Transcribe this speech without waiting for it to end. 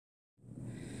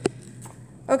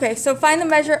Okay, so find the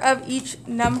measure of each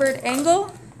numbered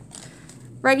angle.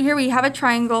 Right here we have a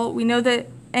triangle. We know that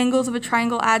angles of a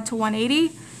triangle add to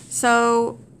 180.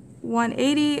 So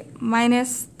 180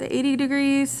 minus the 80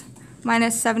 degrees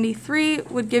minus 73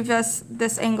 would give us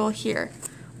this angle here.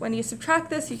 When you subtract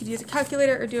this, you could use a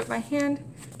calculator or do it by hand.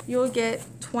 You'll get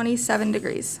 27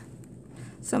 degrees.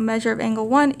 So measure of angle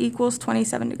 1 equals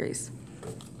 27 degrees.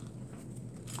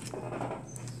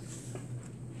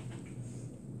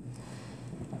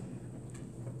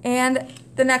 And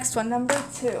the next one, number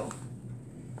 2.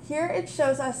 Here it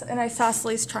shows us an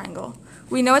isosceles triangle.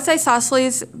 We know it's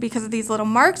isosceles because of these little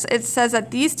marks. It says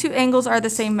that these two angles are the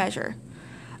same measure.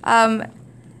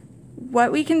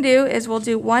 What we can do is we'll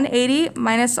do 180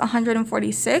 minus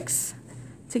 146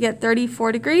 to get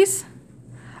 34 degrees.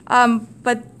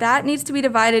 But that needs to be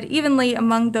divided evenly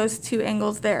among those two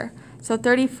angles there. So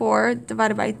 34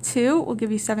 divided by 2 will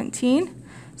give you 17.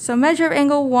 So measure of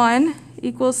angle 1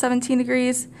 equals 17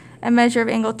 degrees, and measure of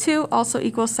angle 2 also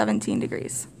equals 17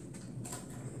 degrees.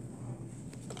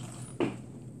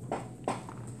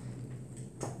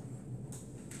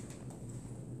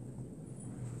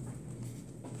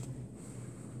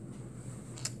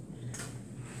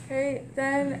 Okay,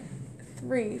 then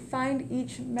 3, find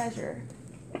each measure.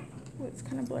 Ooh, it's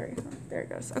kind of blurry. Oh, there it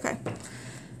goes. Okay.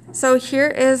 So here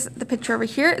is the picture over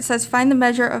here. It says find the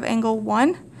measure of angle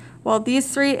 1. Well,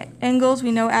 these three angles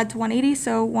we know add to 180,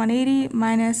 so 180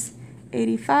 minus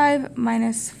 85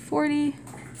 minus 40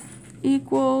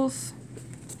 equals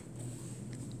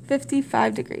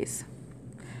 55 degrees.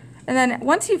 And then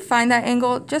once you find that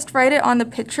angle, just write it on the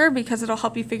picture because it'll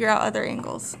help you figure out other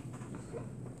angles.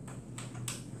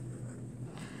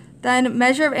 Then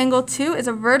measure of angle 2 is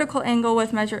a vertical angle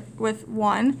with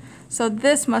 1, so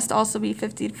this must also be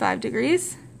 55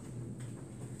 degrees.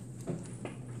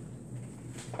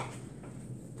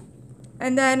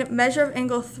 And then measure of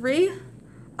angle 3,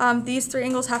 these three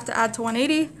angles have to add to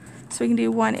 180, so we can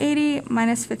do 180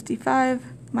 minus 55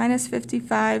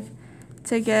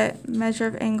 to get measure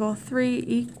of angle 3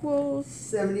 equals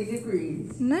 70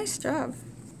 degrees. Nice job.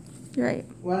 You're right.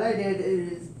 What I did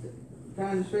is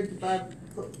times 55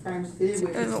 times 2,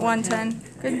 which is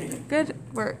 110. Good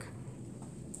work.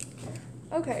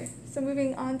 Okay, so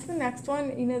moving on to the next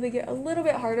one, you know they get a little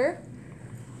bit harder.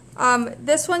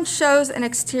 This one shows an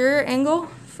exterior angle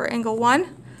for angle 1.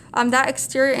 That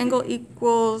exterior angle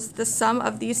equals the sum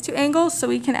of these two angles, so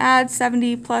we can add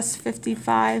 70 plus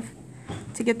 55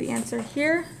 to get the answer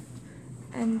here,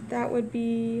 and that would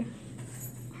be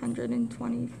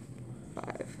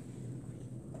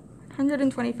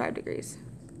 125 degrees.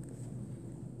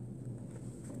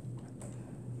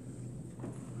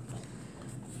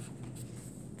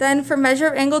 Then for measure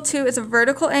of angle 2 is a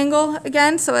vertical angle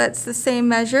again, so it's the same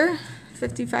measure,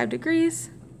 55 degrees.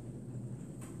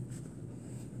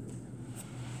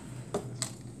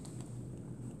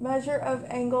 Measure of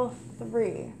angle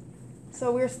 3.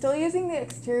 So we're still using the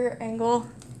exterior angle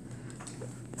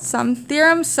sum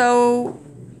theorem, so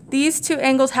these two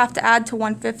angles have to add to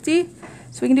 150.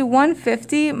 So we can do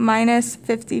 150 minus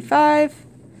 55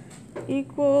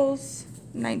 equals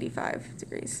 95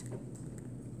 degrees.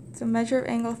 So measure of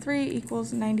angle 3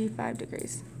 equals 95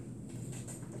 degrees.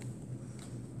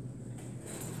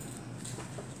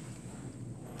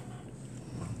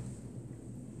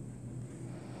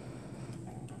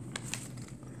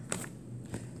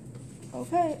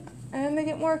 Okay, and they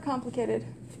get more complicated.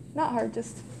 Not hard,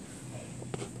 just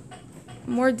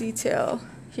more detail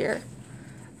here.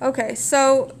 Okay,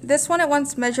 so this one, it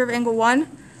wants measure of angle 1.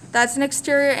 That's an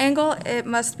exterior angle. It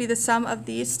must be the sum of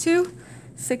these two,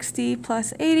 60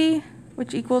 plus 80,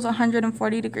 which equals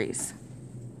 140 degrees.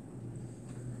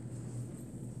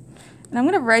 And I'm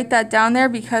going to write that down there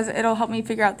because it'll help me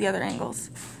figure out the other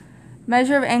angles.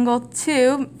 Measure of angle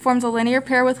 2 forms a linear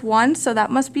pair with 1, so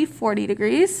that must be 40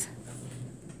 degrees.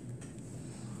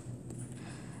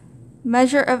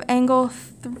 Measure of angle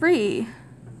 3.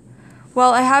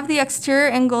 Well, I have the exterior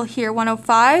angle here,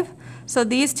 105, so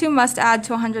these two must add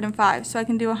to 105. So I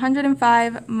can do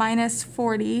 105 minus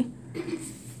 40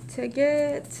 to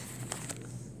get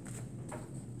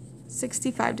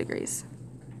 65 degrees.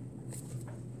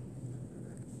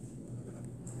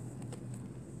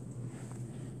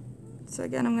 So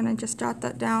again, I'm going to just jot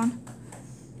that down.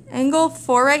 Angle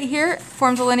 4 right here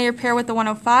forms a linear pair with the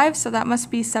 105, so that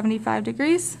must be 75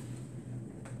 degrees.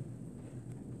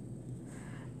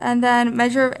 And then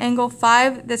measure of angle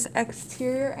 5, this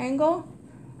exterior angle,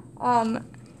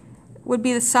 would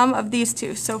be the sum of these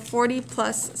two, so 40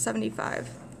 plus 75.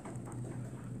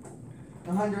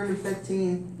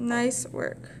 115. Nice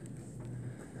work.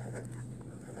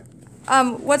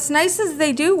 What's nice is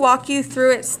they do walk you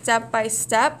through it step by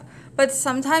step, but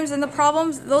sometimes in the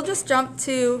problems, they'll just jump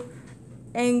to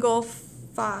angle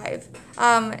 5.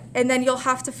 And then you'll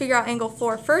have to figure out angle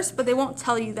 4 first, but they won't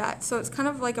tell you that. So it's kind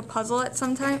of like a puzzle at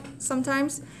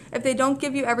sometimes. If they don't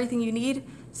give you everything you need,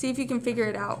 see if you can figure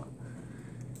it out.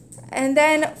 And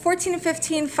then 14 and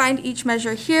 15, find each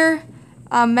measure here.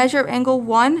 Measure of angle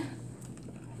 1.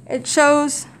 It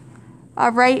shows a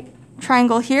right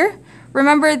triangle here.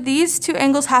 Remember, these two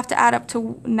angles have to add up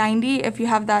to 90 if you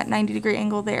have that 90-degree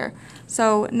angle there.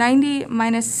 So 90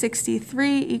 minus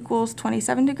 63 equals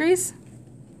 27 degrees.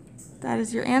 That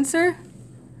is your answer.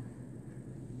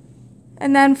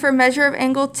 And then for measure of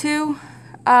angle 2,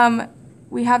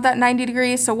 we have that 90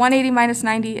 degrees, so 180 minus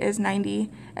 90 is 90,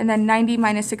 and then 90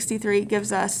 minus 63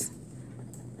 gives us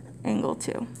angle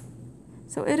 2.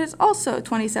 So it is also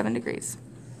 27 degrees.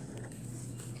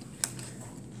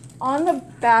 On the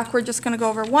back, we're just going to go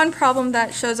over one problem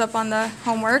that shows up on the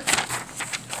homework.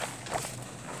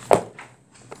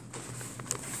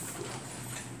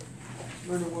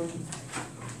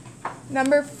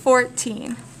 Number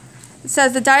 14. It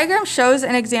says the diagram shows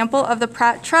an example of the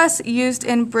Pratt truss used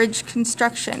in bridge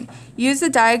construction. Use the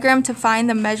diagram to find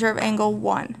the measure of angle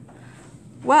 1.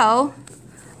 Well,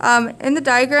 in the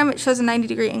diagram it shows a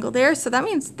 90-degree angle there, so that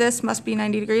means this must be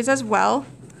 90 degrees as well.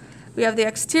 We have the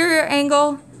exterior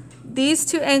angle. These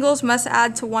two angles must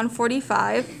add to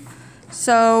 145.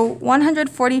 So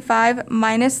 145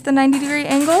 minus the 90-degree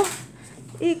angle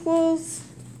equals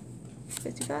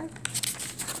 55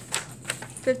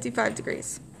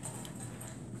 degrees.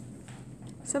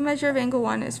 So measure of angle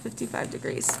 1 is 55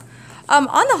 degrees. On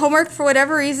the homework, for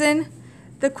whatever reason,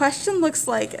 the question looks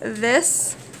like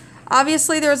this.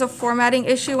 Obviously, there was a formatting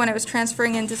issue when it was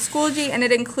transferring into Schoology, and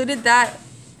it included that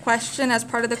question as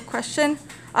part of the question.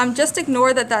 Just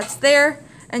ignore that that's there,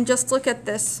 and just look at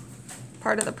this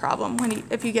part of the problem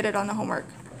if you get it on the homework.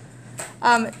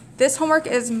 This homework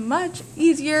is much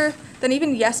easier than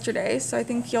even yesterday, so I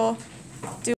think you'll do